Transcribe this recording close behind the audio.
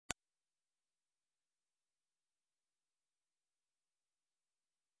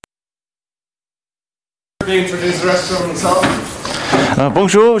Introduce the rest of himself.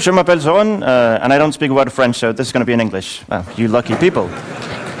 Bonjour, je m'appelle Zoran, and I don't speak a word of French, so this is going to be in English. You lucky people.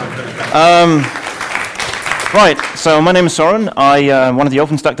 Right, so my name is Soren. I'm one of the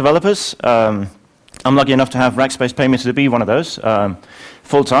Openstack developers. I'm lucky enough to have Rackspace pay me to be one of those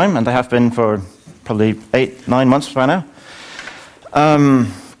full-time, and they have been for probably 8-9 months by now.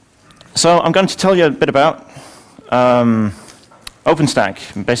 So I'm going to tell you a bit about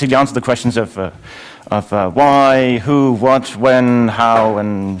Openstack, basically answer the questions of why, who, what, when, how,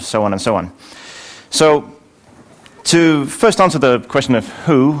 and so on and so on. So to first answer the question of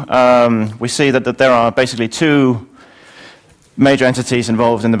who, we see that there are basically two major entities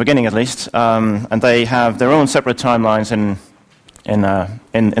involved in the beginning, at least, and they have their own separate timelines in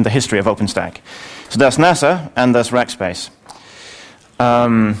the history of OpenStack. So there's NASA and there's Rackspace.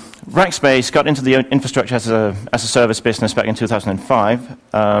 Rackspace got into the infrastructure as a service business back in 2005.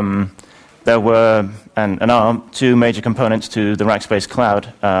 There were and are two major components to the Rackspace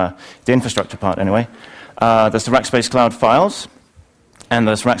Cloud, the infrastructure part anyway. There's the Rackspace Cloud Files, and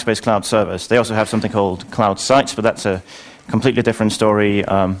there's Rackspace Cloud Servers. They also have something called Cloud Sites, but that's a completely different story.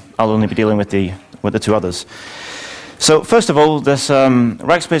 I'll only be dealing with the two others. So first of all, there's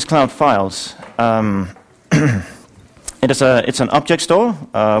Rackspace Cloud Files. It's an object store,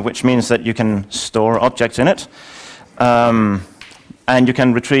 which means that you can store objects in it. And you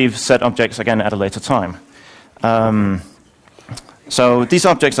can retrieve said objects again at a later time. So these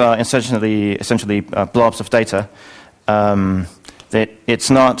objects are essentially blobs of data.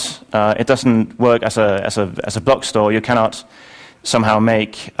 It doesn't work as a block store. You cannot somehow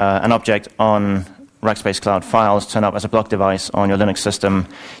make an object on Rackspace Cloud Files turn up as a block device on your Linux system.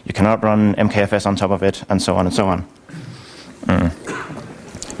 You cannot run MKFS on top of it, and so on and so on.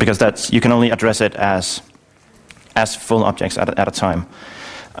 Because you can only address it as full objects at a time.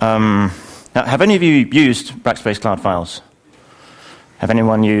 Now, have any of you used Rackspace Cloud Files? Have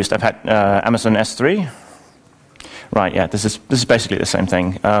anyone used Amazon S3? Right, yeah, this is basically the same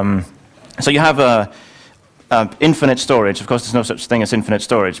thing. So you have infinite storage. Of course, there's no such thing as infinite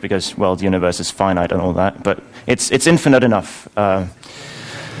storage because, well, the universe is finite and all that, but it's infinite enough.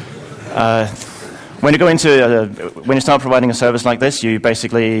 When you start providing a service like this, you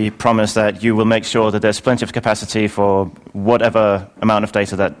basically promise that you will make sure that there's plenty of capacity for whatever amount of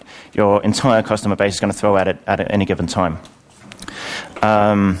data that your entire customer base is going to throw at it at any given time.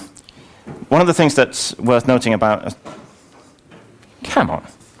 One of the things that's worth noting about... Come on.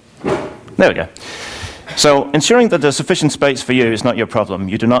 There we go. So ensuring that there's sufficient space for you is not your problem.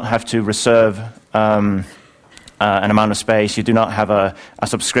 You do not have to reserve an amount of space. You do not have a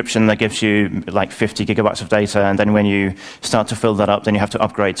subscription that gives you like 50 gigabytes of data, and then when you start to fill that up, then you have to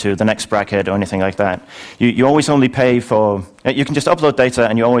upgrade to the next bracket or anything like that. You always only pay for... You can just upload data,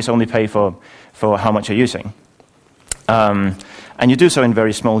 and you always only pay for how much you're using. And you do so in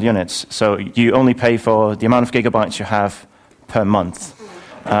very small units. So you only pay for the amount of gigabytes you have per month.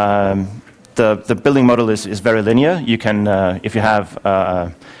 The billing model is very linear. You can, if you have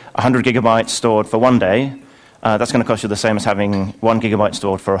 100 gigabytes stored for one day, that's going to cost you the same as having 1 gigabyte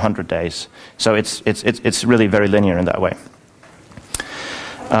stored for 100 days. So it's really very linear in that way.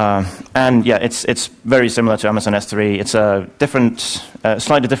 And yeah, it's very similar to Amazon S3. It's a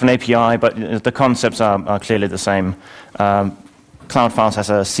slightly different API, but the concepts are clearly the same. Cloud Files has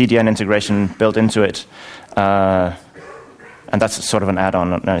a CDN integration built into it, and that's sort of an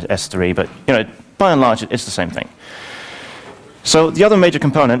add-on on S3. But by and large, it's the same thing. So the other major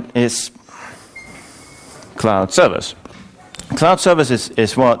component is Cloud Servers. Cloud Servers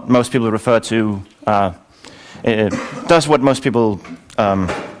is what most people refer to. It does what most people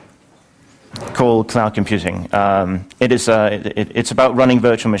call cloud computing. It's about running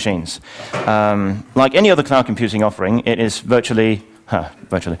virtual machines. Like any other cloud computing offering, it is it's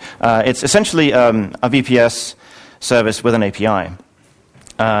essentially a VPS service with an API.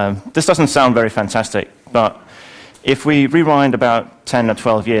 This doesn't sound very fantastic, but if we rewind about 10 or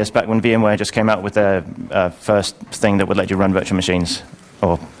 12 years back when VMware just came out with their first thing that would let you run virtual machines,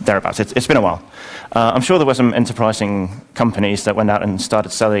 or thereabouts, it's been a while. I'm sure there were some enterprising companies that went out and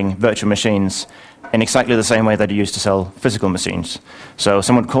started selling virtual machines in exactly the same way that you used to sell physical machines. So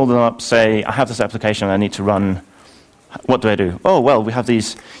someone would call them up, say, I have this application I need to run. What do I do? Oh, well, we have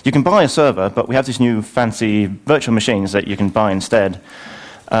these. You can buy a server, but we have these new fancy virtual machines that you can buy instead.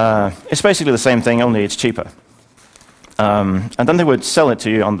 It's basically the same thing, only it's cheaper. And then they would sell it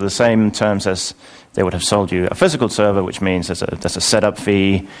to you on the same terms as they would have sold you a physical server, which means there's a setup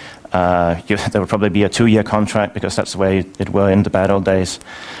fee. There would probably be a 2-year contract because that's the way it were in the bad old days.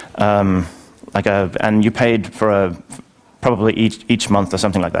 And you paid for probably each month or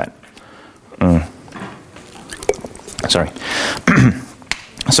something like that. Sorry.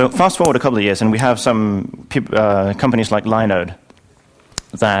 So fast forward a couple of years, and we have some companies like Linode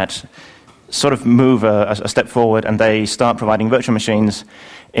that sort of move a step forward, and they start providing virtual machines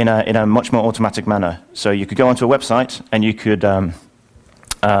in a much more automatic manner. So you could go onto a website, and you could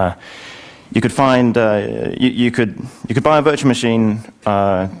find you could buy a virtual machine.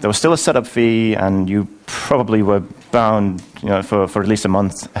 There was still a setup fee, and you probably were bound, for at least a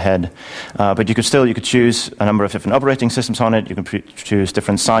month ahead. But you could choose a number of different operating systems on it. You can choose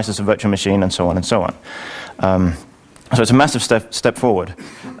different sizes of virtual machine, and so on and so on. So it's a massive step forward.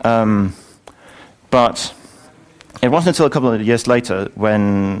 But it wasn't until a couple of years later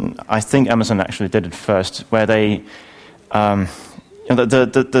when I think Amazon actually did it first, where they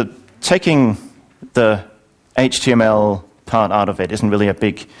taking the HTML part out of it isn't really a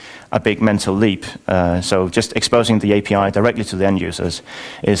big mental leap. So just exposing the API directly to the end users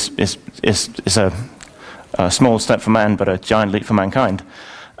is a small step for man, but a giant leap for mankind.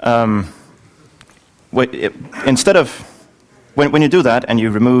 Instead of when you do that and you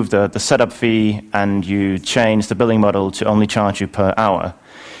remove the setup fee and you change the billing model to only charge you per hour,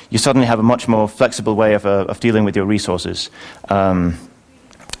 you suddenly have a much more flexible way of dealing with your resources.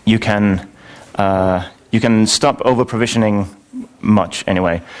 You can stop over provisioning much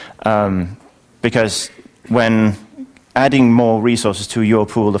anyway, because when adding more resources to your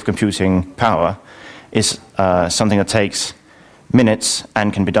pool of computing power is something that takes minutes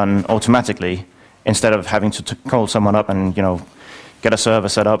and can be done automatically, instead of having to call someone up and get a server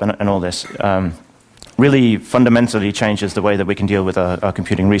set up and all this, really fundamentally changes the way that we can deal with our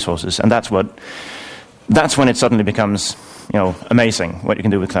computing resources, and that's when it suddenly becomes amazing what you can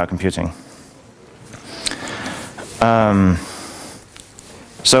do with cloud computing.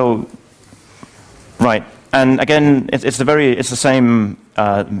 Right, and again, it's the same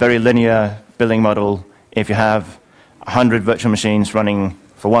very linear billing model. If you have 100 virtual machines running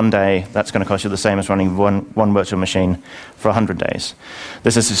for one day, that's going to cost you the same as running one virtual machine for 100 days.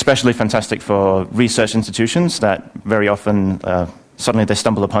 This is especially fantastic for research institutions that very often suddenly they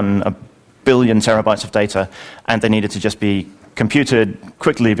stumble upon a billion terabytes of data, and they need it to just be computed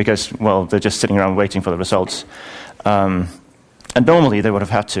quickly because, well, they're just sitting around waiting for the results. And normally they would have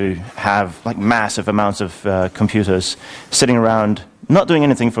had to have like massive amounts of computers sitting around not doing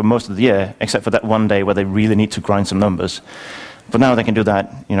anything for most of the year, except for that one day where they really need to grind some numbers. But now they can do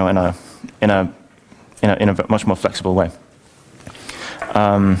that, in a much more flexible way.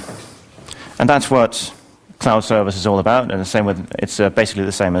 And that's what cloud service is all about. And the same with it's basically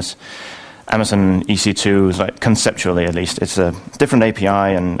the same as Amazon EC2, like conceptually at least. It's a different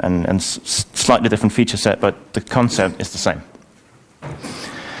API and slightly different feature set, but the concept is the same.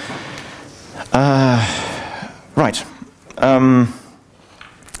 Right.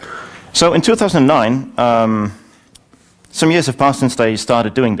 So in 2009. Some years have passed since they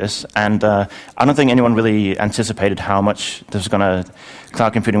started doing this, and I don't think anyone really anticipated how much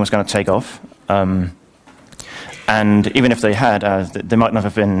cloud computing was going to take off. And even if they had, they might not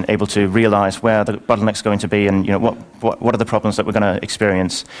have been able to realize where the bottleneck's going to be, and what are the problems that we're going to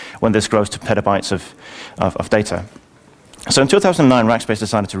experience when this grows to petabytes of data. So in 2009, Rackspace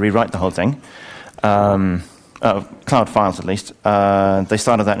decided to rewrite the whole thing, cloud files at least. They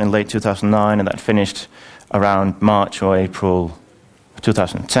started that in late 2009, and that finished around March or April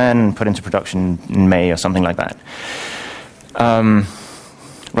 2010, put into production in May or something like that.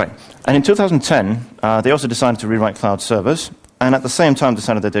 Right. And in 2010, they also decided to rewrite cloud servers, and at the same time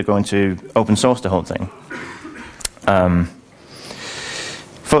decided that they're going to open source the whole thing.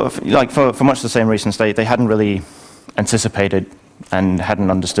 For much the same reasons, they hadn't really anticipated and hadn't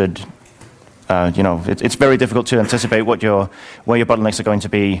understood. It's very difficult to anticipate where your bottlenecks are going to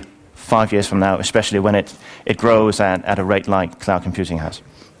be 5 years from now, especially when it grows at a rate like cloud computing has.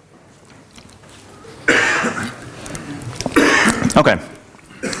 Okay,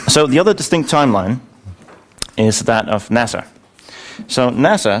 so the other distinct timeline is that of NASA. So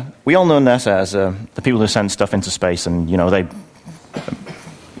NASA, we all know NASA as the people who send stuff into space, and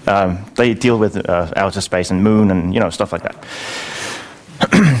they deal with outer space and moon and stuff like that.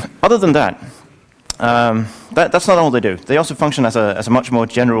 Other than that. That's not all they do. They also function as a much more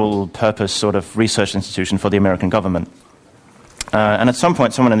general purpose sort of research institution for the American government. And at some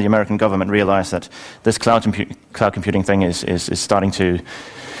point, someone in the American government realized that this cloud computing thing is starting to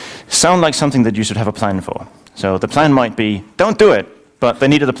sound like something that you should have a plan for. So the plan might be, don't do it, but they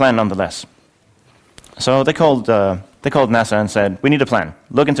needed a plan nonetheless. So they called NASA and said, we need a plan.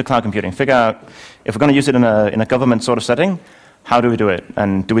 Look into cloud computing. Figure out if we're going to use it in a government sort of setting, how do we do it?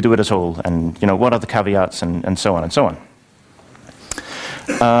 And do we do it at all? And what are the caveats and so on and so on.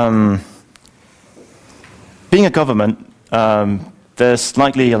 being a government, there's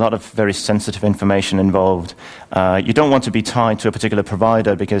likely a lot of very sensitive information involved. You don't want to be tied to a particular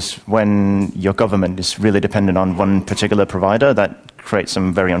provider because when your government is really dependent on one particular provider, that creates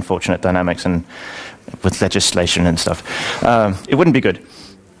some very unfortunate dynamics and with legislation and stuff. It wouldn't be good.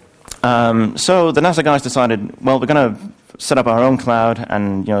 So the NASA guys decided, well, we're going to set up our own cloud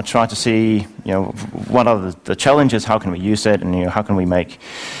and try to see what are the challenges, how can we use it, and how can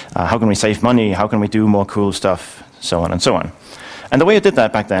we save money, how can we do more cool stuff, so on and so on. And the way you did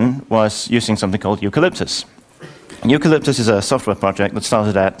that back then was using something called Eucalyptus. And Eucalyptus is a software project that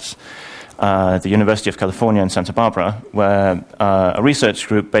started at the University of California in Santa Barbara, where a research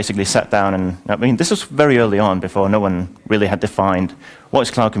group basically sat down and, I mean, this was very early on before no one really had defined what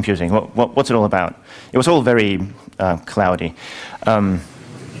is cloud computing, what's it all about. It was all very cloudy.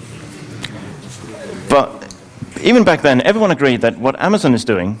 But even back then, everyone agreed that what Amazon is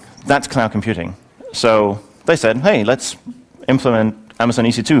doing, that's cloud computing. So they said, hey, let's implement Amazon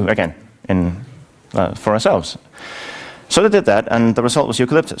EC2 again for ourselves. So they did that, and the result was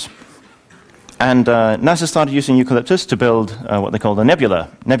Eucalyptus. And NASA started using Eucalyptus to build what they call the Nebula.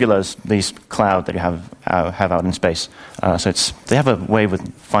 Nebula is these cloud that you have out in space. So they have a way of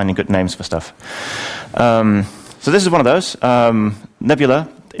finding good names for stuff. So this is one of those. Nebula,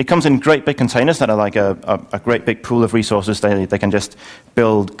 it comes in great big containers that are like a great big pool of resources. They can just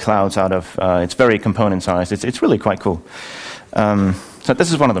build clouds out of. It's very component sized. It's really quite cool. So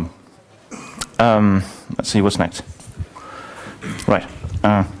this is one of them. Let's see what's next. Right.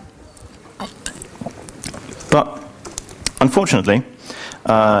 But unfortunately,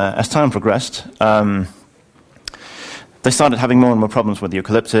 as time progressed, they started having more and more problems with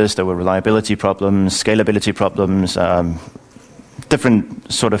Eucalyptus. There were reliability problems, scalability problems,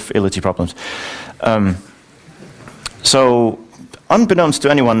 different sort of ility problems. So unbeknownst to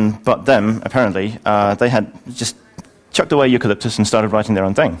anyone but them, apparently, they had just chucked away Eucalyptus and started writing their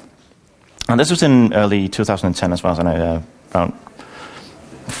own thing. And this was in early 2010, as far as I know, around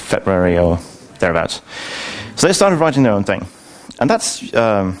February or thereabouts. So they started writing their own thing, and that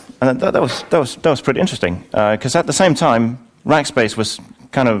was pretty interesting because at the same time, Rackspace was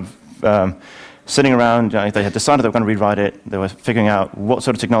kind of sitting around. They had decided they were going to rewrite it. They were figuring out what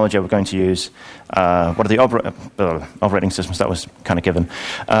sort of technology they were going to use, what are the operating systems that was kind of given,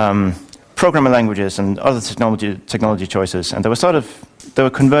 programming languages, and other technology choices. And they were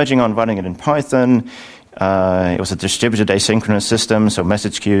converging on writing it in Python. It was a distributed asynchronous system, so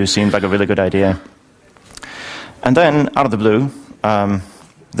message queues seemed like a really good idea. And then, out of the blue,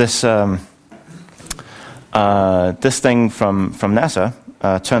 this thing from NASA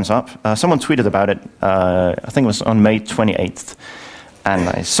turns up. Someone tweeted about it, I think it was on May 28th. And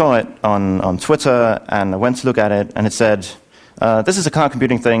I saw it on Twitter, and I went to look at it, and it said, this is a cloud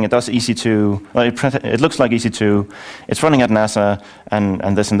computing thing, it does EC2, well, it looks like EC2, it's running at NASA,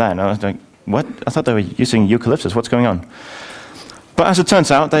 and this and that. And I was like, what? I thought they were using Eucalyptus, what's going on? But as it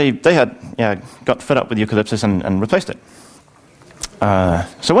turns out, they had got fed up with Eucalyptus and replaced it. So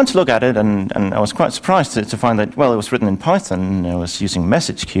I went to look at it, and I was quite surprised to find that, well, it was written in Python, it was using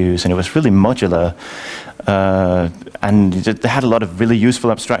message queues, and it was really modular, and they had a lot of really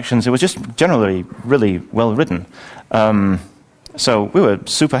useful abstractions. It was just generally really well written. So we were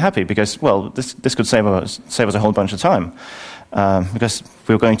super happy because, well, this could save us a whole bunch of time, because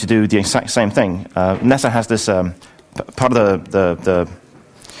we were going to do the exact same thing. NASA has this part of the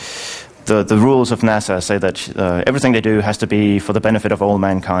rules of NASA say that everything they do has to be for the benefit of all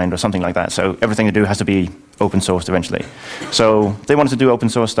mankind or something like that. So everything they do has to be open sourced eventually. So they wanted to do open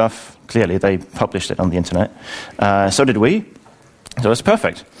source stuff. Clearly, they published it on the internet. So did we. So it's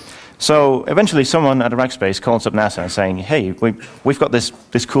perfect. So eventually someone at Rackspace calls up NASA saying, hey, we've got this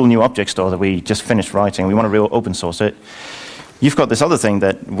cool new object store that we just finished writing. We want to real open source it. You've got this other thing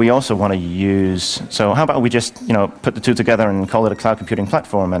that we also want to use. So how about we just put the two together and call it a cloud computing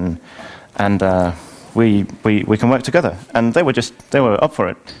platform, and we can work together. And they were up for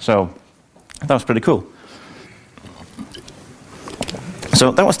it. So that was pretty cool.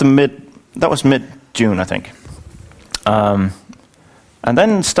 So that was mid-June, I think. And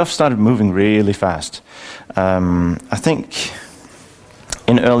then stuff started moving really fast. I think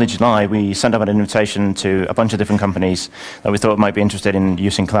in early July, we sent out an invitation to a bunch of different companies that we thought might be interested in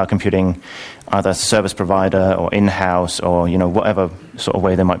using cloud computing, either as a service provider or in-house or whatever sort of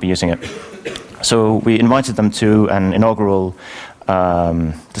way they might be using it. So we invited them to an inaugural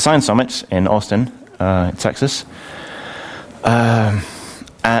design summit in Austin, Texas.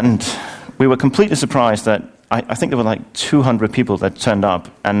 And we were completely surprised that I think there were like 200 people that turned up,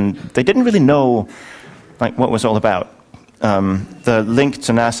 and they didn't really know what was all about. the link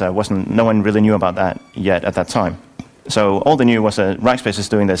to NASA no one really knew about that yet at that time. So all they knew was that Rackspace is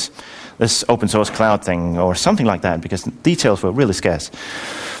doing this open source cloud thing or something like that, because the details were really scarce.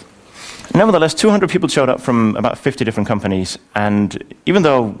 Nevertheless, 200 people showed up from about 50 different companies, and even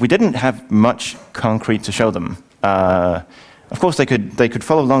though we didn't have much concrete to show them, of course they could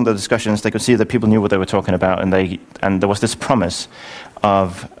follow along the discussions. They could see that people knew what they were talking about, and there was this promise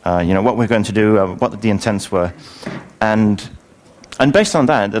of what we're going to do, what the intents were, and based on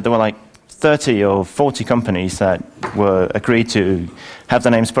that, there were like 30 or 40 companies that were agreed to have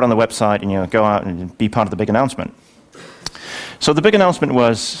their names put on the website and go out and be part of the big announcement. So the big announcement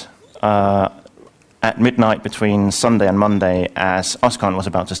was at midnight between Sunday and Monday as OSCON was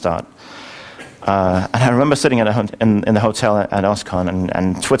about to start. And I remember sitting in the hotel at OSCON,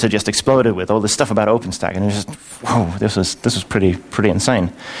 and Twitter just exploded with all this stuff about OpenStack, and it was just, whoa, this was pretty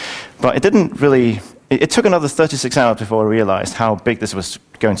insane. But it didn't really. It took another 36 hours before I realized how big this was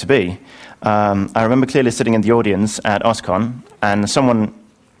going to be. I remember clearly sitting in the audience at OSCON, and someone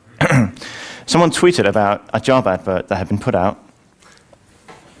tweeted about a job advert that had been put out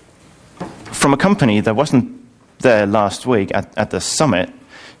from a company that wasn't there last week at the summit.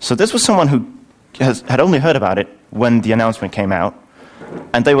 So this was someone who had only heard about it when the announcement came out,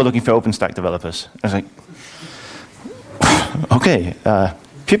 and they were looking for OpenStack developers. I was like, okay,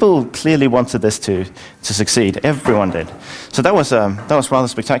 people clearly wanted this to succeed. Everyone did. So that was rather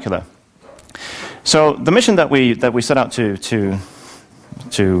spectacular. So the mission that we set out to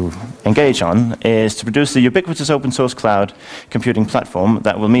engage on is to produce the ubiquitous open source cloud computing platform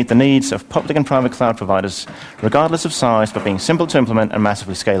that will meet the needs of public and private cloud providers, regardless of size, but being simple to implement and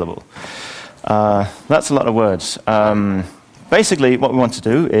massively scalable. That's a lot of words. Basically, what we want to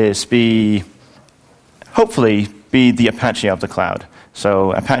do is hopefully be the Apache of the cloud.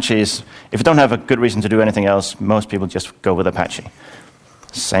 So Apache is, if you don't have a good reason to do anything else, most people just go with Apache.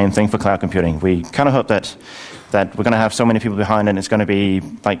 Same thing for cloud computing. We kind of hope that we're going to have so many people behind, and it's going to be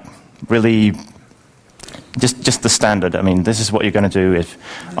like really just the standard. I mean, this is what you're going to do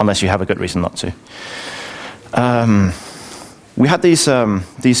unless you have a good reason not to. We had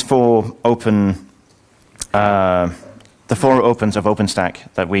these four open, the four opens of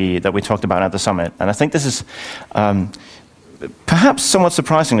OpenStack that we talked about at the summit, and I think this is perhaps somewhat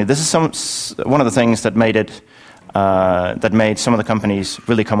surprisingly, this is one of the things that made it. That made some of the companies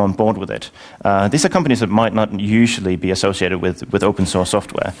really come on board with it. These are companies that might not usually be associated with open source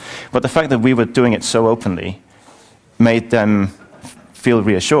software, but the fact that we were doing it so openly made them feel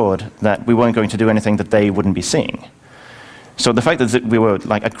reassured that we weren't going to do anything that they wouldn't be seeing. So the fact that we were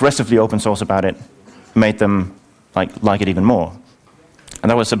like aggressively open source about it made them like it even more. And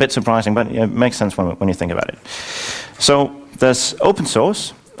that was a bit surprising, but it makes sense when you think about it. So there's open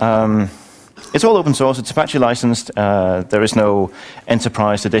source. It's all open source. It's Apache licensed. There is no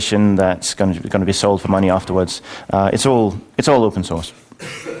enterprise edition that's going to be sold for money afterwards. It's all open source.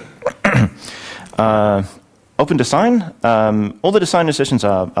 Open design. All the design decisions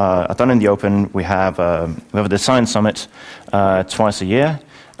are done in the open. We have a design summit twice a year.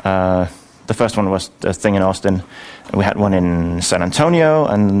 The first one was the thing in Austin. We had one in San Antonio,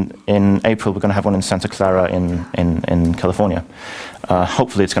 and in April we're going to have one in Santa Clara in California.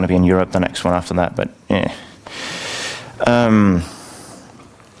 Hopefully it's going to be in Europe, the next one after that, but yeah.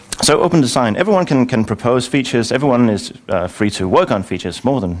 So open design. Everyone can propose features. Everyone is free to work on features,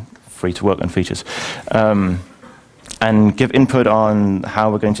 more than free to work on features, and give input on how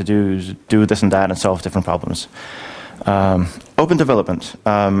we're going to do this and that and solve different problems. Open development.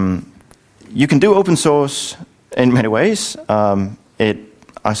 You can do open source in many ways.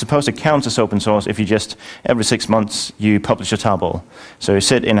 I suppose it counts as open source if you just, every 6 months, you publish a tarball. So you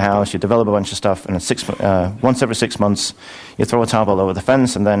sit in-house, you develop a bunch of stuff, and once every 6 months, you throw a tarball over the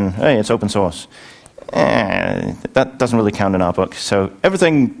fence, and then, hey, it's open source. That doesn't really count in our book. So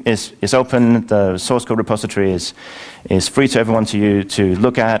everything is open. The source code repository is free to everyone to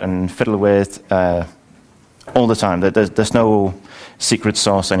look at and fiddle with all the time. There's no secret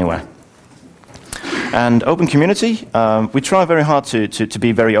source anywhere. And open community, we try very hard to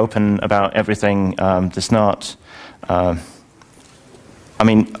be very open about everything. There's not, I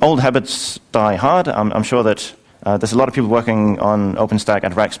mean, old habits die hard. I'm sure that there's a lot of people working on OpenStack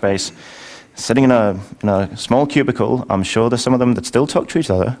at Rackspace, sitting in a small cubicle. I'm sure there's some of them that still talk to each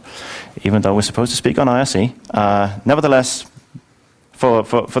other, even though we're supposed to speak on IRC. Nevertheless, for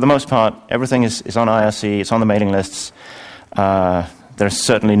the most part, everything is on IRC, it's on the mailing lists. There's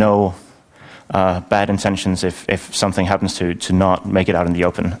certainly no bad intentions if something happens to not make it out in the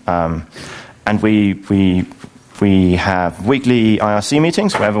open. And we have weekly IRC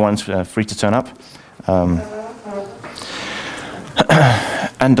meetings where everyone's free to turn up.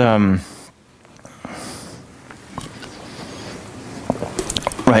 And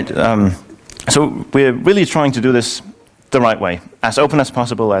so we're really trying to do this the right way, as open as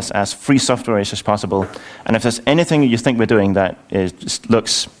possible, as free software as possible. And if there's anything you think we're doing that just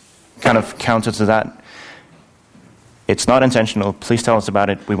looks kind of counter to that, it's not intentional. Please tell us about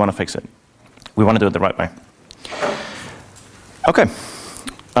it. We want to fix it. We want to do it the right way. Okay.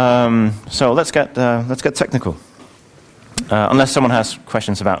 So let's get technical. Unless someone has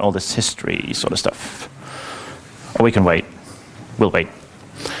questions about all this history sort of stuff, or we can wait. We'll wait.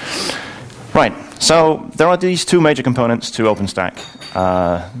 Right. So there are these two major components to OpenStack.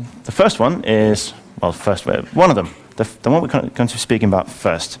 The first one is, well, one of them, the one we're going to be speaking about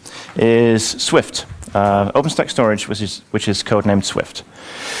first, is Swift, OpenStack storage, which is codenamed Swift.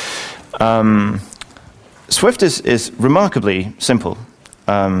 Swift is remarkably simple.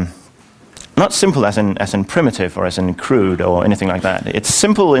 Not simple as in primitive or as in crude or anything like that. It's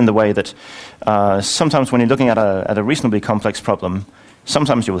simple in the way that sometimes when you're looking at a reasonably complex problem,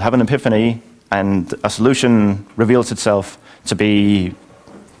 sometimes you will have an epiphany and a solution reveals itself to be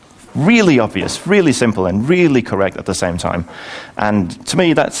really obvious, really simple, and really correct at the same time. And to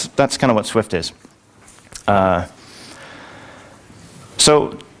me, that's kind of what Swift is.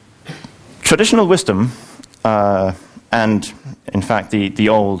 So traditional wisdom, and in fact the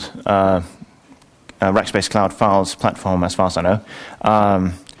old Rackspace Cloud Files platform, as far as I know,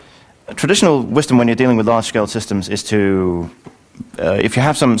 traditional wisdom when you're dealing with large-scale systems is to if you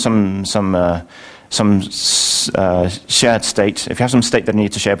have some shared state, if you have some state that you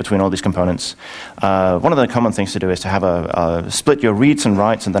need to share between all these components, one of the common things to do is to have split your reads and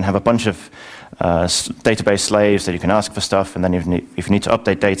writes, and then have a bunch of database slaves that you can ask for stuff, and then if you need to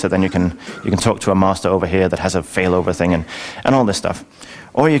update data, then you can talk to a master over here that has a failover thing and all this stuff.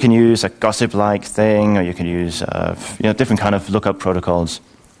 Or you can use a gossip-like thing, or you can use different kind of lookup protocols.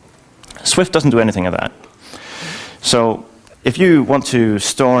 Swift doesn't do anything of that. So if you want to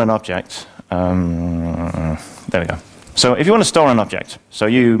store an object, there we go. So if you want to store an object, so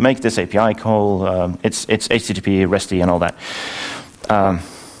you make this API call, it's HTTP, REST, and all that.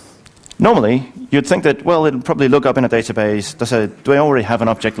 Normally, you'd think that, well, it'll probably look up in a database. Do I already have an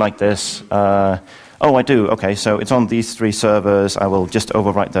object like this? Oh, I do. Okay, so it's on these 3 servers. I will just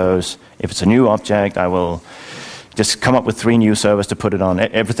overwrite those. If it's a new object, I will just come up with 3 new servers to put it on.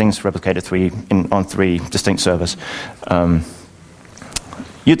 Everything's replicated on 3 distinct servers.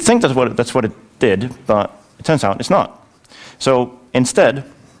 You'd think that's what it did, but it turns out it's not. So instead,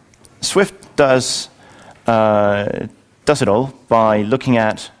 Swift does it all by looking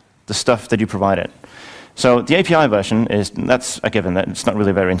at the stuff that you provide it. So the API version that's a given. It's not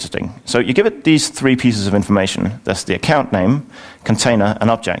really very interesting. So you give it these 3 pieces of information. That's the account name, container, and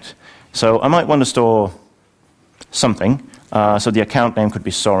object. So I might want to store something. So the account name could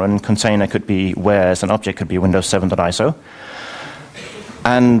be Soren, container could be wheres, and object could be Windows 7.iso.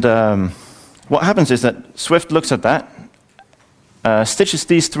 And what happens is that Swift looks at that, stitches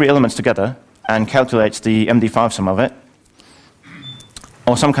these 3 elements together, and calculates the MD5 sum of it,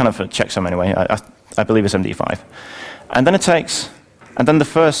 or some kind of a checksum anyway. I believe it's MD5. And then the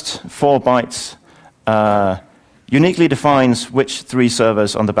first 4 bytes uniquely defines which 3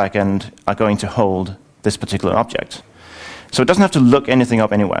 servers on the back end are going to hold this particular object. So it doesn't have to look anything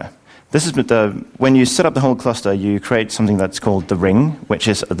up anywhere. This is when you set up the whole cluster, you create something that's called the ring, which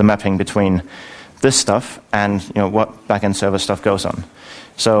is the mapping between this stuff and what backend server stuff goes on.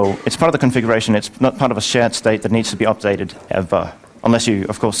 So it's part of the configuration. It's not part of a shared state that needs to be updated ever, unless you,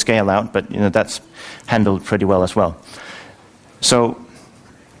 of course, scale out. But that's handled pretty well as well. So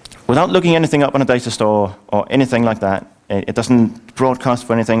without looking anything up on a data store or anything like that, it doesn't broadcast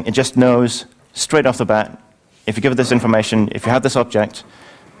for anything. It just knows straight off the bat. If you give it this information, if you have this object,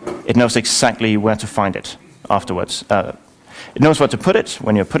 it knows exactly where to find it afterwards. It knows where to put it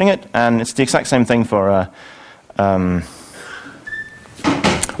when you're putting it, and it's the exact same thing for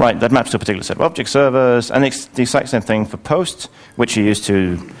right, that maps to a particular set of object servers, and it's the exact same thing for post, which you use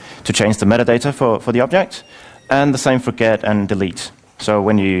to change the metadata for the object, and the same for get and delete. So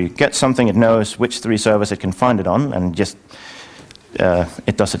when you get something, it knows which 3 servers it can find it on, and just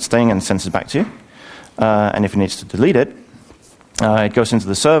it does its thing and sends it back to you. And if it needs to delete it, it goes into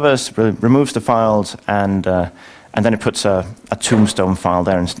the servers, removes the files, and then it puts a tombstone file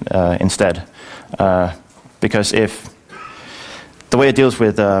there instead. Because if the way it deals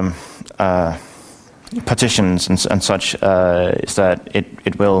with partitions and such is that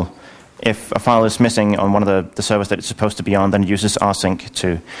it will, if a file is missing on one of the servers that it's supposed to be on, then it uses rsync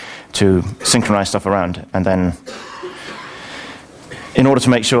to synchronize stuff around. And then in order to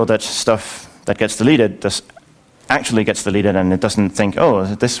make sure that stuff that gets deleted actually gets deleted and it doesn't think, oh,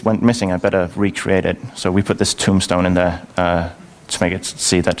 this went missing, I better recreate it. So we put this tombstone in there to make it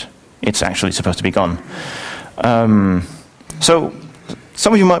see that it's actually supposed to be gone. So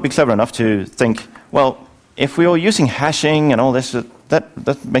some of you might be clever enough to think, well, if we are using hashing and all this,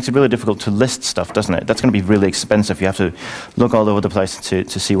 that makes it really difficult to list stuff, doesn't it? That's going to be really expensive. You have to look all over the place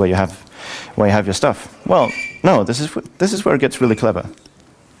to see where you have your stuff. Well, no, this is where it gets really clever.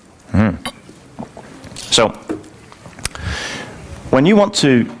 So, when you want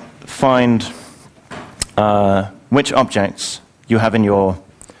to find which objects you have in your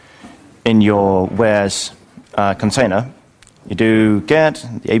wares container, you do get.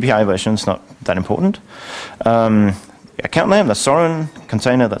 The API version is not that important. Account name, that's Soren.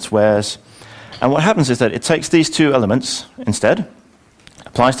 Container, that's wares. And what happens is that it takes these two elements instead,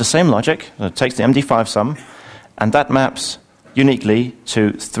 applies the same logic, it takes the MD5 sum, and that maps uniquely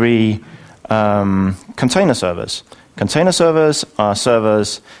to 3 container servers. Container servers are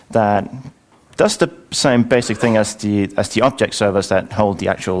servers that does the same basic thing as the object servers that hold the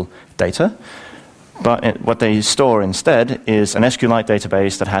actual data. But what they store instead is an SQLite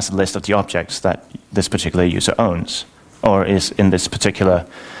database that has a list of the objects that this particular user owns, or is in this particular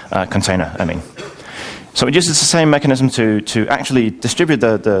container, I mean. So it uses the same mechanism to actually distribute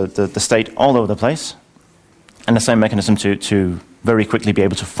the state all over the place, and the same mechanism to very quickly be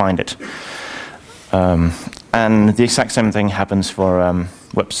able to find it. And the exact same thing happens for,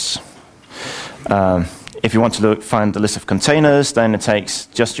 if you want to find the list of containers, then it takes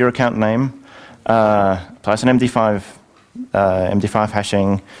just your account name, applies an MD5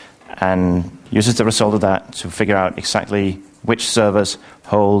 hashing, and uses the result of that to figure out exactly which servers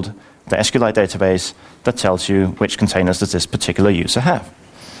hold the SQLite database that tells you which containers does this particular user have.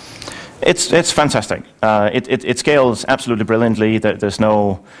 It's fantastic. It scales absolutely brilliantly. There's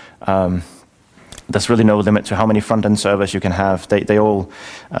really no limit to how many front-end servers you can have. They all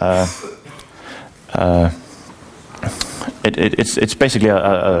it's basically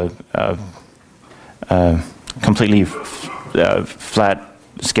a completely flat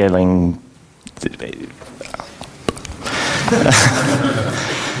scaling.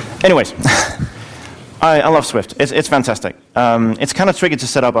 Anyways, I love Swift. It's fantastic. It's kind of tricky to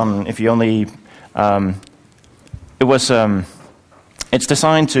set up on if you only. It's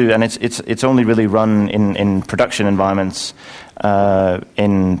designed to, and it's only really run in production environments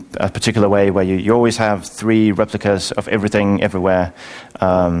in a particular way where you always have 3 replicas of everything everywhere,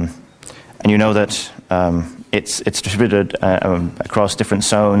 and you know that it's distributed across different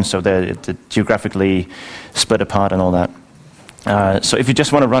zones, so they're geographically split apart and all that. So if you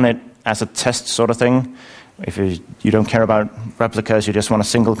just want to run it as a test sort of thing, if you don't care about replicas, you just want a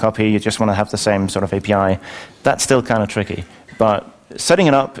single copy, you just want to have the same sort of API, that's still kind of tricky. But setting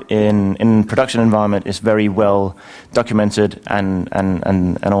it up in production environment is very well documented and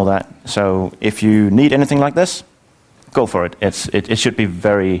all that. So if you need anything like this, go for it. It should be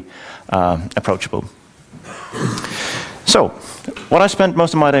very approachable. So what I spent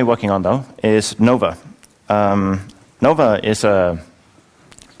most of my day working on, though, is Nova. Nova is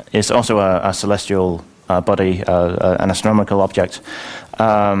also a celestial body, an astronomical object,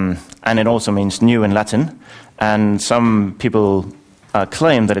 and it also means new in Latin. And some people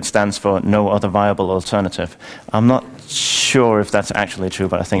claim that it stands for no other viable alternative. I'm not sure if that's actually true,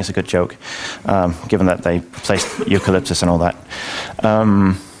 but I think it's a good joke, given that they replaced eucalyptus and all that.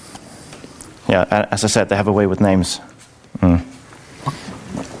 Yeah, as I said, they have a way with names.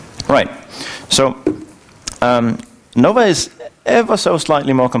 Right. So Nova is ever so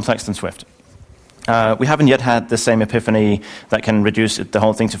slightly more complex than Swift. We haven't yet had the same epiphany that can reduce the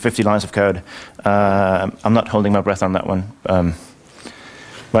whole thing to 50 lines of code. I'm not holding my breath on that one,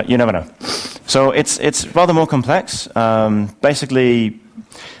 but you never know. So it's rather more complex. Basically,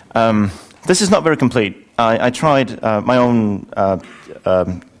 this is not very complete. I tried my own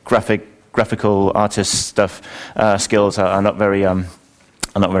graphical artist stuff. Skills are not very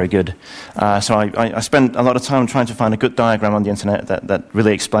good. So I spent a lot of time trying to find a good diagram on the internet that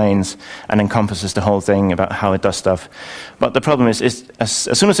really explains and encompasses the whole thing about how it does stuff. But the problem is as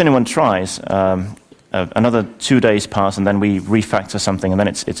soon as anyone tries, another 2 days pass, and then we refactor something, and then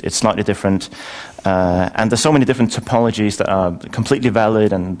it's slightly different. And there's so many different topologies that are completely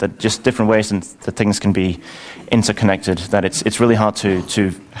valid, and that just different ways that things can be interconnected, that it's really hard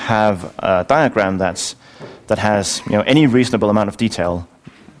to have a diagram that has any reasonable amount of detail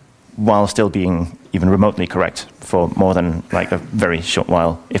while still being even remotely correct for more than like a very short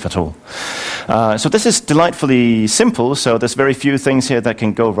while, if at all. So this is delightfully simple, so there's very few things here that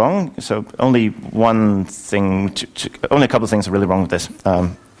can go wrong. So only one thing, only a couple of things are really wrong with this.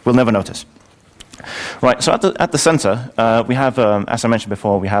 We'll never notice. Right, so at the center, we have, as I mentioned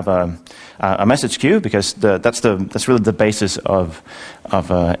before, we have a message queue, because that's really the basis of all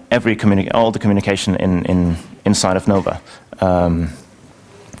the communication inside of Nova.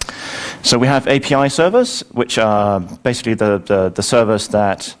 So we have API servers, which are basically the servers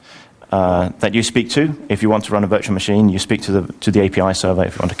that you speak to. If you want to run a virtual machine, you speak to the API server.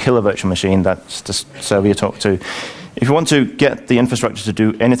 If you want to kill a virtual machine, that's the server you talk to. If you want to get the infrastructure to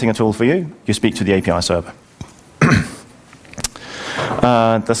do anything at all for you, you speak to the API server.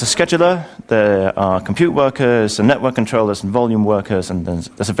 There's a scheduler, there are compute workers, and network controllers, and volume workers, and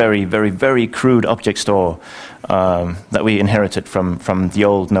there's a very, very, very crude object store that we inherited from the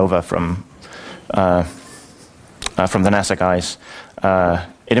old Nova from the NASA guys.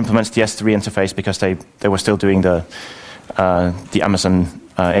 It implements the S3 interface because they were still doing the Amazon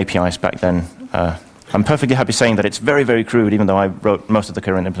APIs back then. I'm perfectly happy saying that it's very, very crude, even though I wrote most of the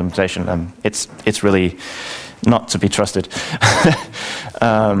current implementation. It's really not to be trusted.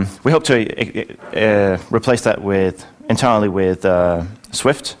 We hope to replace that entirely with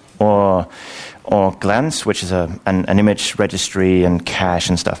Swift or Glance, which is an image registry and cache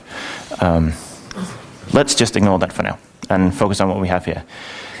and stuff. Let's just ignore that for now and focus on what we have here.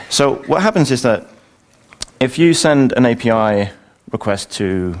 So what happens is that if you send an API request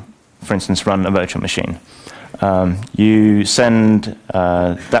to, for instance, run a virtual machine, you send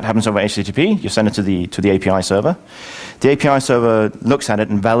that happens over HTTP. You send it to the API server. The API server looks at it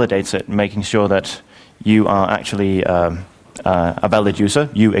and validates it, making sure that you are actually a valid user.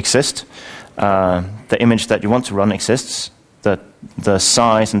 You exist. The image that you want to run exists. The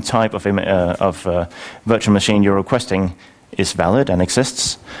size and type of virtual machine you're requesting is valid and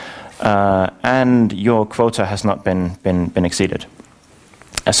exists, and your quota has not been exceeded.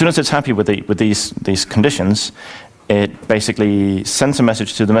 As soon as it's happy with these conditions, it basically sends a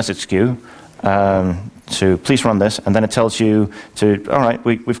message to the message queue to please run this, and then it tells you to, all right,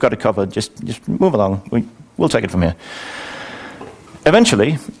 we've got it covered, just move along, we'll take it from here.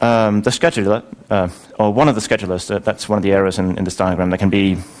 Eventually, the scheduler, or one of the schedulers, that's one of the errors in this diagram, there can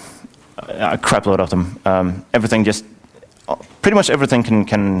be a crap load of them. Pretty much everything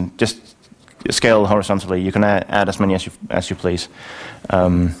can just scale horizontally. You can add as many as you please.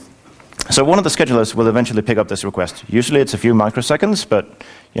 So one of the schedulers will eventually pick up this request. Usually it's a few microseconds, but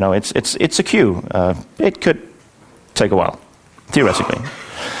it's a queue. It could take a while, theoretically.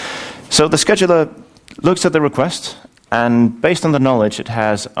 So the scheduler looks at the request, and based on the knowledge it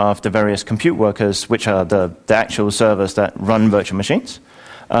has of the various compute workers, which are the actual servers that run virtual machines,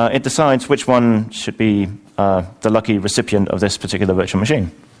 it decides which one should be the lucky recipient of this particular virtual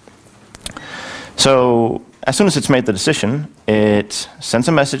machine. So as soon as it's made the decision, it sends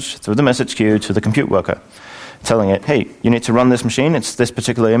a message through the message queue to the compute worker, telling it, hey, you need to run this machine, it's this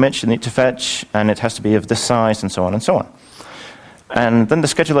particular image you need to fetch, and it has to be of this size, and so on and so on. And then the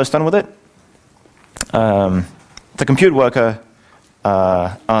scheduler is done with it. The compute worker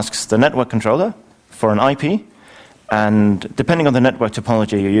asks the network controller for an IP, and depending on the network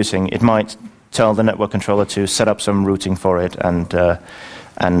topology you're using, it might tell the network controller to set up some routing for it, and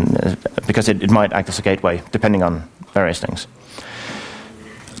because it might act as a gateway, depending on various things.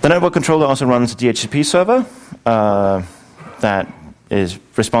 The network controller also runs a DHCP server that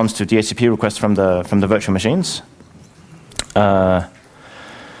responds to DHCP requests from the virtual machines.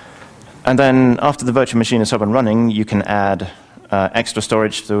 And then after the virtual machine is up and running, you can add extra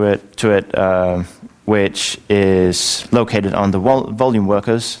storage to it, which is located on the volume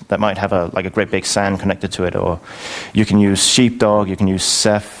workers that might have a great big SAN connected to it. Or you can use Sheepdog, you can use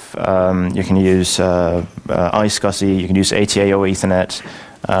Ceph, you can use iSCSI, you can use ATA or Ethernet.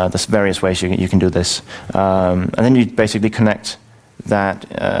 There's various ways you can do this. And then you basically connect that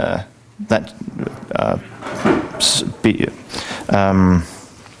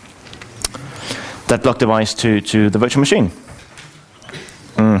block device to the virtual machine.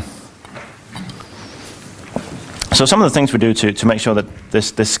 So some of the things we do to make sure that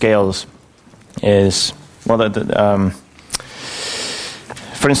this scales is, well,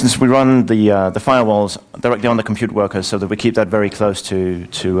 for instance, we run the firewalls directly on the compute workers so that we keep that very close to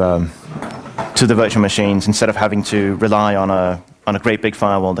the virtual machines, instead of having to rely on a great big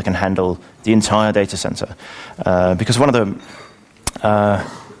firewall that can handle the entire data center. Because one of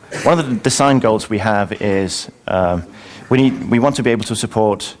the design goals we have is we want to be able to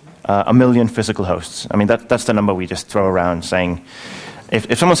support 1 million physical hosts. I mean, that's the number we just throw around, saying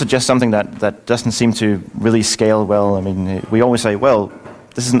if someone suggests something that doesn't seem to really scale well, I mean, we always say, well,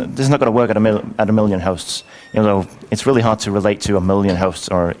 this is not going to work at 1 million hosts. It's really hard to relate to 1 million hosts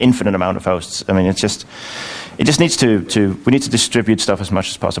or infinite amount of hosts. I mean, it just needs we need to distribute stuff as much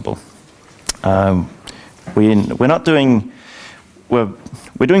as possible. We're not doing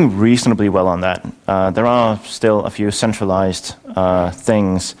we're doing reasonably well on that. There are still a few centralized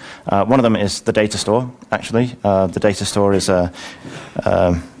things. One of them is the data store. Actually, the data store is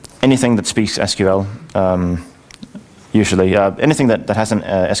anything that speaks SQL. Usually, anything that has an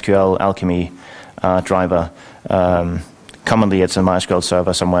SQL Alchemy driver. Commonly, it's a MySQL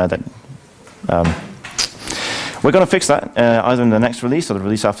server somewhere that. We're going to fix that either in the next release or the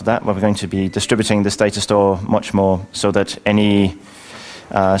release after that, where we're going to be distributing this data store much more so that the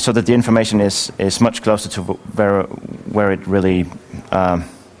information is much closer to where it really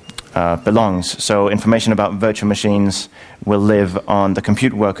belongs. So information about virtual machines will live on the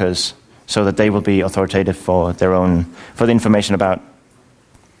compute workers, so that they will be authoritative for the information about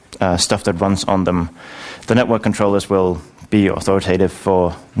stuff that runs on them. The network controllers will be authoritative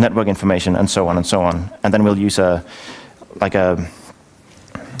for network information, and so on and so on. And then we'll use a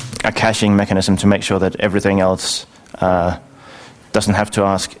caching mechanism to make sure that everything else doesn't have to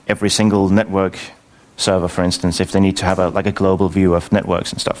ask every single network server, for instance, if they need to have a global view of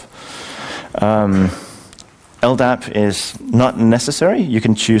networks and stuff. LDAP is not necessary. You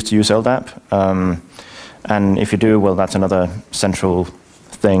can choose to use LDAP. And if you do, well, that's another central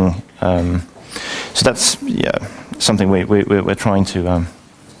thing. So that's something we're trying to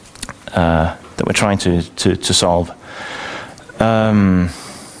solve.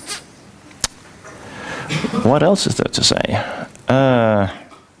 What else is there to say?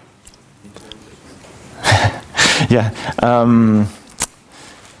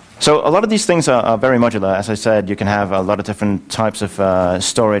 So a lot of these things are very modular. As I said, you can have a lot of different types of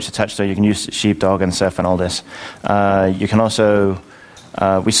storage attached to it. You can use Sheepdog and Ceph and all this. You can also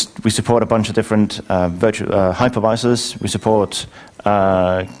we support a bunch of different virtual hypervisors. We support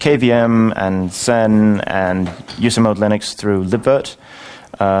KVM and Xen and user mode Linux through libvirt.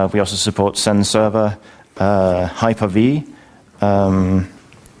 We also support Xen server, Hyper-V.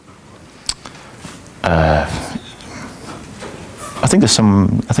 I think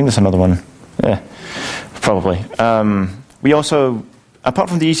there's another one. Yeah, probably. We also, apart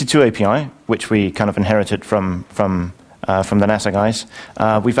from the EC2 API, which we kind of inherited from the NASA guys,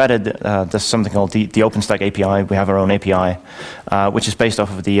 we've added there's something called the Openstack API. We have our own API, which is based off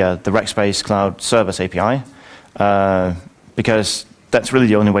of the Rackspace Cloud Service API, because that's really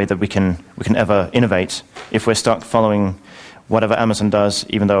the only way that we can ever innovate. If we're stuck following whatever Amazon does,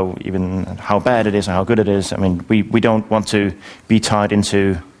 even how bad it is or how good it is, I mean, we don't want to be tied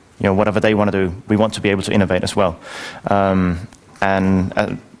into whatever they want to do. We want to be able to innovate as well. And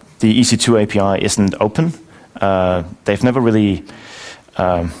the EC2 API isn't open. They've never really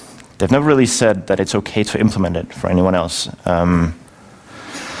said that it's okay to implement it for anyone else. But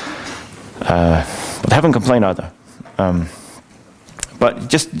they haven't complained either. But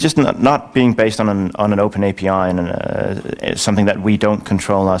just not being based on an open API and something that we don't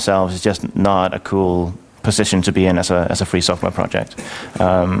control ourselves is just not a cool position to be in as a free software project.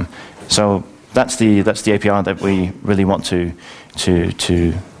 So that's the API that we really want to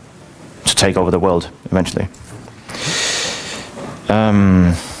take over the world eventually.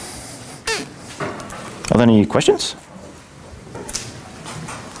 Are there any questions?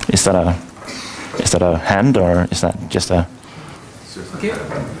 Is that a hand, or is that just a? Okay.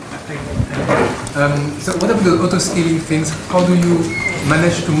 So what about the auto-scaling things? How do you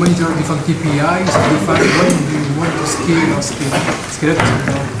manage to monitor different KPIs to define when you want to scale or scale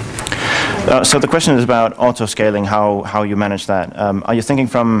up? So the question is about auto-scaling, how you manage that. Are you thinking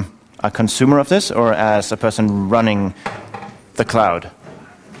from a consumer of this, or as a person running the cloud?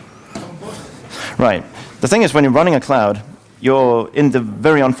 Right. The thing is, when you're running a cloud, you're in the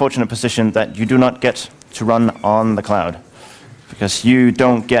very unfortunate position that you do not get to run on the cloud, because you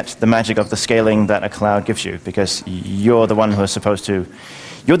don't get the magic of the scaling that a cloud gives you, because you're the one who is supposed to,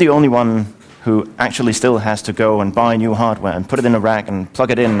 you're the only one who actually still has to go and buy new hardware and put it in a rack and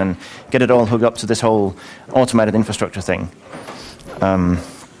plug it in and get it all hooked up to this whole automated infrastructure thing.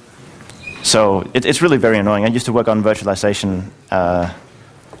 So it's really very annoying. I used to work on virtualization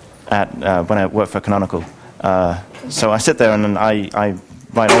when I worked for Canonical. So I sit there and I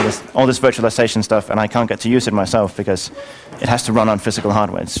write all this virtualization stuff, and I can't get to use it myself because it has to run on physical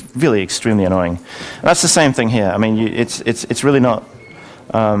hardware. It's really extremely annoying. And that's the same thing here. I mean, it's really not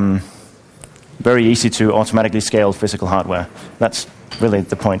very easy to automatically scale physical hardware. That's really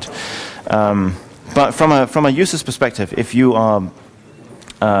the point. But from a user's perspective, if you're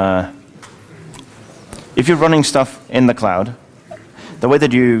running stuff in the cloud, the way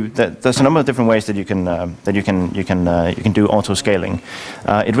that there's a number of different ways that you can do auto scaling.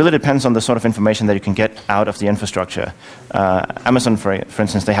 It really depends on the sort of information that you can get out of the infrastructure. Amazon, for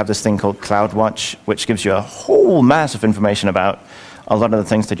instance, they have this thing called CloudWatch, which gives you a whole mass of information about a lot of the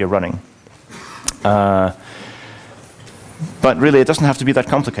things that you're running. But really, it doesn't have to be that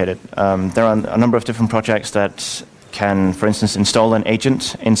complicated. There are a number of different projects that can, for instance, install an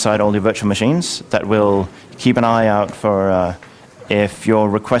agent inside all your virtual machines that will keep an eye out for if your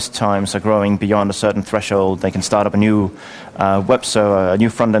request times are growing beyond a certain threshold. They can start up a new web server, a new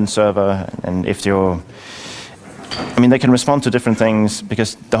front-end server, and if you're... they can respond to different things,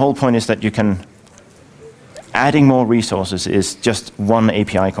 because the whole point is that you can... Adding more resources is just one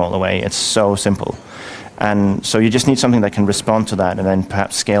API call away. It's so simple. And so you just need something that can respond to that and then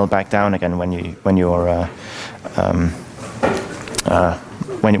perhaps scale back down again when your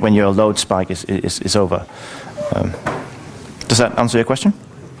load spike is over. Does that answer your question?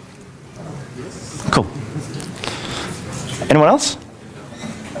 Cool. Anyone else?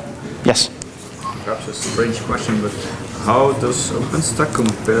 Yes. Perhaps a strange question, but how does Openstack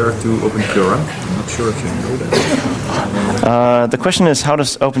compare to OpenQRM? I'm not sure if you know that. The question is, how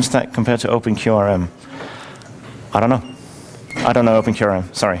does Openstack compare to OpenQRM? I don't know. I don't know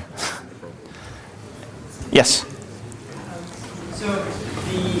OpenQRM. Sorry. Yes. So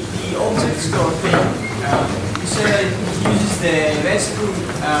the object store thing, you said that it uses the RESTful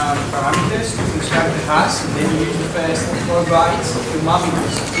parameters to construct the hash, and then you use the first 4 bytes to map it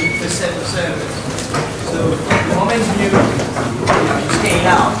to the set of servers. So the moment you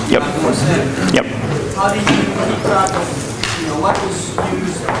scale out, yep. more servers, yep. how do you keep track of what was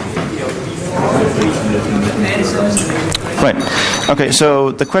used before the answers? Right. Okay,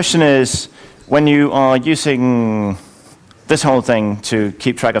 so the question is, when you are using this whole thing to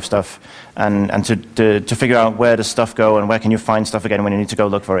keep track of stuff and to figure out where does stuff go and where can you find stuff again when you need to go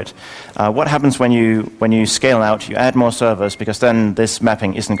look for it, what happens when you scale out, you add more servers, because then this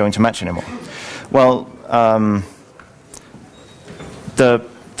mapping isn't going to match anymore? Well, the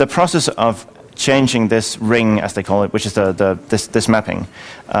process of changing this ring, as they call it, which is this mapping,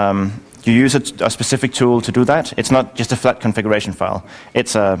 you use a specific tool to do that. It's not just a flat configuration file.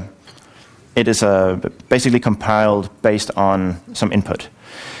 It is basically compiled based on some input.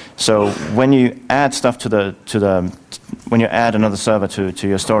 So when you add stuff when you add another server to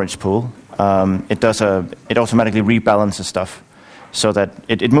your storage pool, it automatically rebalances stuff, so that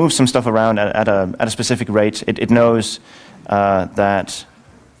it moves some stuff around at a specific rate. It knows that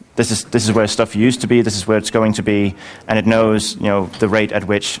this is where stuff used to be, this is where it's going to be, and it knows the rate at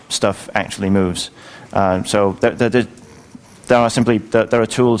which stuff actually moves. So there are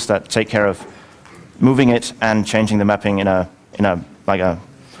tools that take care of moving it and changing the mapping in a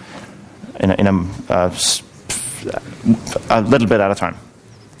little bit at a time.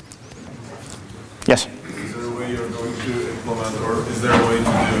 Yes. Is there a way you're going to implement, or is there a way to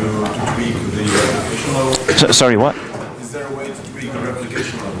tweak the replication level? Sorry, what? Is there a way to tweak the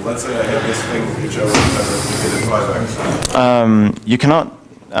replication level? Let's say I have this thing which I want to replicate at 5x. You cannot,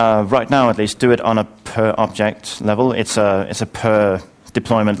 right now at least, do it on a per object level. It's a per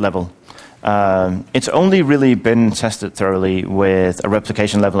deployment level. It's only really been tested thoroughly with a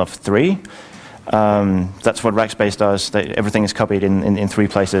replication level of 3. That's what Rackspace does. Everything is copied in 3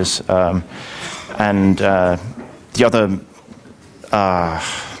 places. And the other,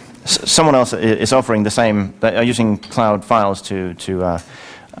 someone else is offering the same. They are using cloud files to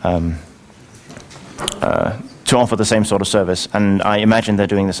offer the same sort of service, and I imagine they're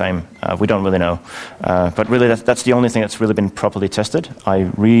doing the same. We don't really know, but really that's the only thing that's really been properly tested.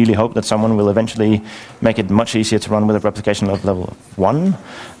 I really hope that someone will eventually make it much easier to run with a replication level of 1.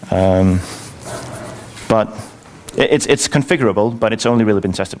 But it's configurable, but it's only really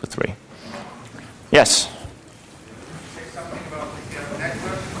been tested with 3. Yes.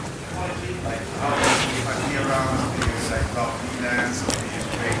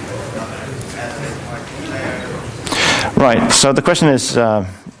 Right, so the question is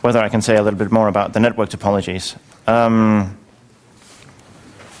whether I can say a little bit more about the network topologies.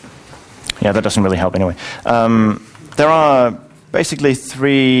 Yeah, that doesn't really help anyway. There are basically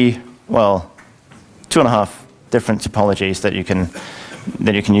 2.5 different topologies that you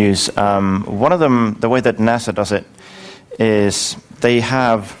can use. One of them, the way that NASA does it, is they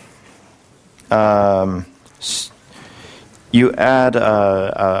have you add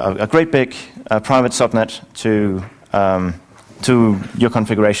a great big private subnet to your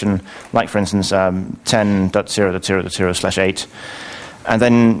configuration, like for instance 10.0.0.0/8, and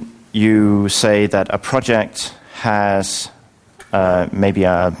then you say that a project has maybe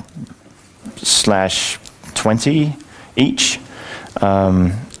a /20 each,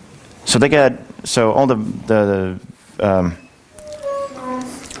 So they get all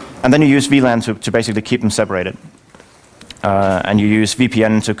and then you use VLAN to basically keep them separated. And you use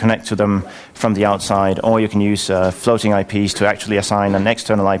VPN to connect to them from the outside, or you can use floating IPs to actually assign an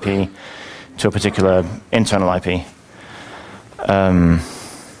external IP to a particular internal IP.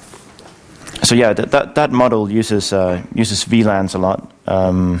 So yeah, that model uses VLANs a lot,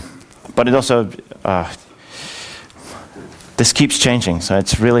 but it also this keeps changing, so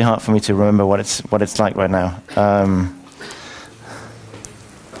it's really hard for me to remember what it's like right now.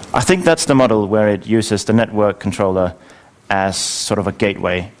 I think that's the model where it uses the network controller as sort of a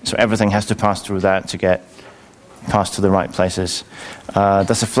gateway, so everything has to pass through that to get passed to the right places.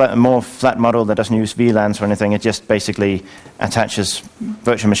 There's a more flat model that doesn't use VLANs or anything. It just basically attaches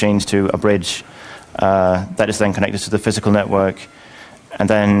virtual machines to a bridge that is then connected to the physical network. And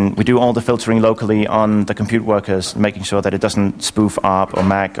then we do all the filtering locally on the compute workers, making sure that it doesn't spoof ARP or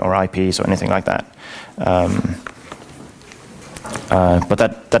MAC or IPs or anything like that. But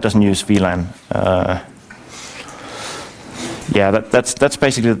that doesn't use VLAN. Yeah, that's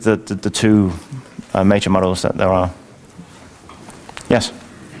basically the two major models that there are. Yes?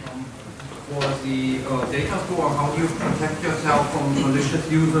 For the data store, how do you protect yourself from malicious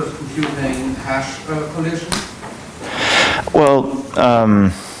users computing hash collisions? Well,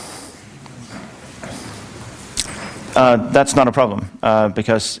 that's not a problem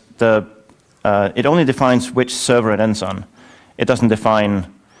because it only defines which server it ends on. It doesn't define.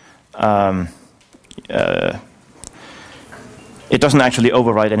 It doesn't actually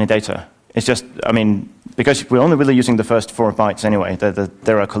overwrite any data. It's just, I mean, because we're only really using the first 4 bytes anyway.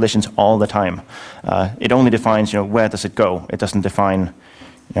 There are collisions all the time. It only defines, where does it go. It doesn't define,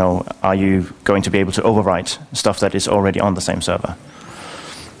 are you going to be able to overwrite stuff that is already on the same server.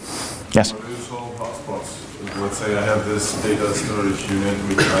 Yes? How do you solve hotspots? Let's say I have this data storage unit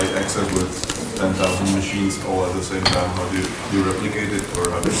which I access with 10,000 machines all at the same time. How do you replicate it, or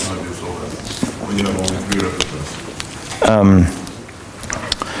how do you solve that when you have only 3 replicas?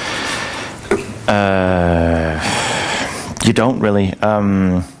 You don't really.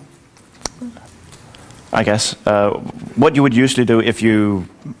 I guess what you would usually do if you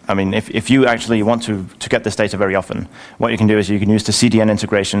actually want to get this data very often, what you can do is you can use the CDN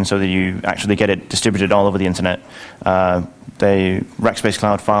integration so that you actually get it distributed all over the internet. The Rackspace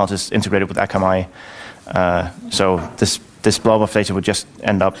Cloud Files is integrated with Akamai, so this blob of data would just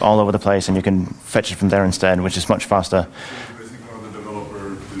end up all over the place, and you can fetch it from there instead, which is much faster.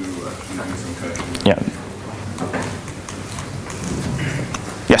 Yeah.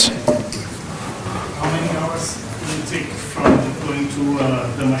 Yes. How many hours will it take from going to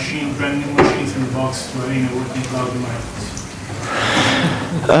the machine, brand new machines in the box, to having a working cloud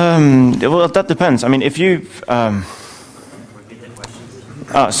environment? Well, that depends. I mean, if you.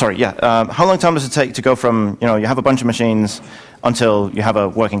 Sorry. Yeah. How long time does it take to go from you have a bunch of machines until you have a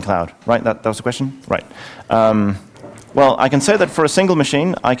working cloud? Right. That was the question. Right. Well, I can say that for a single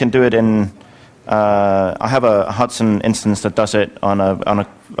machine, I can do it in. I have a Hudson instance that does it on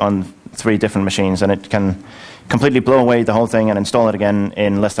 3 different machines, and it can completely blow away the whole thing and install it again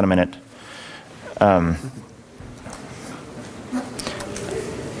in less than a minute.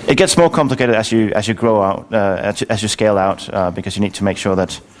 It gets more complicated as you grow out, as you scale out, because you need to make sure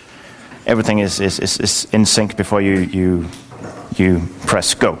that everything is in sync before you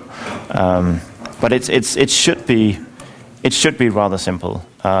press go. But it should be rather simple.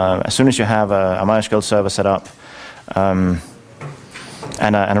 As soon as you have a MySQL server set up and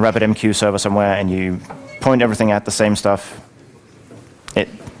a RabbitMQ server somewhere, and you point everything at the same stuff, it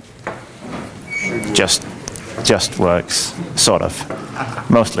just works, sort of.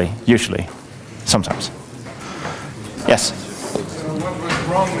 Mostly, usually, sometimes. Yes? So what was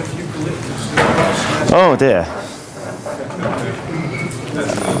wrong with eucalyptus? Oh dear.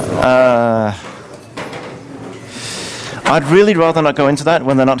 I'd really rather not go into that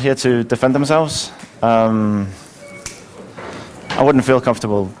when they're not here to defend themselves. I wouldn't feel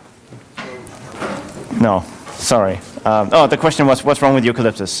comfortable. No, sorry. The question was, what's wrong with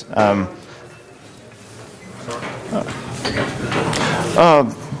eucalyptus?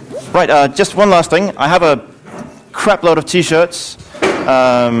 Right, just one last thing. I have a crap load of T-shirts.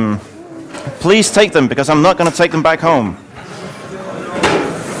 Please take them, because I'm not going to take them back home.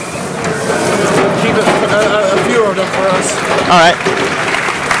 Keep a few of them for us. All right.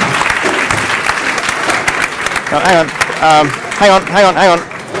 No, hang on.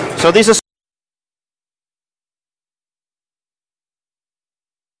 So these are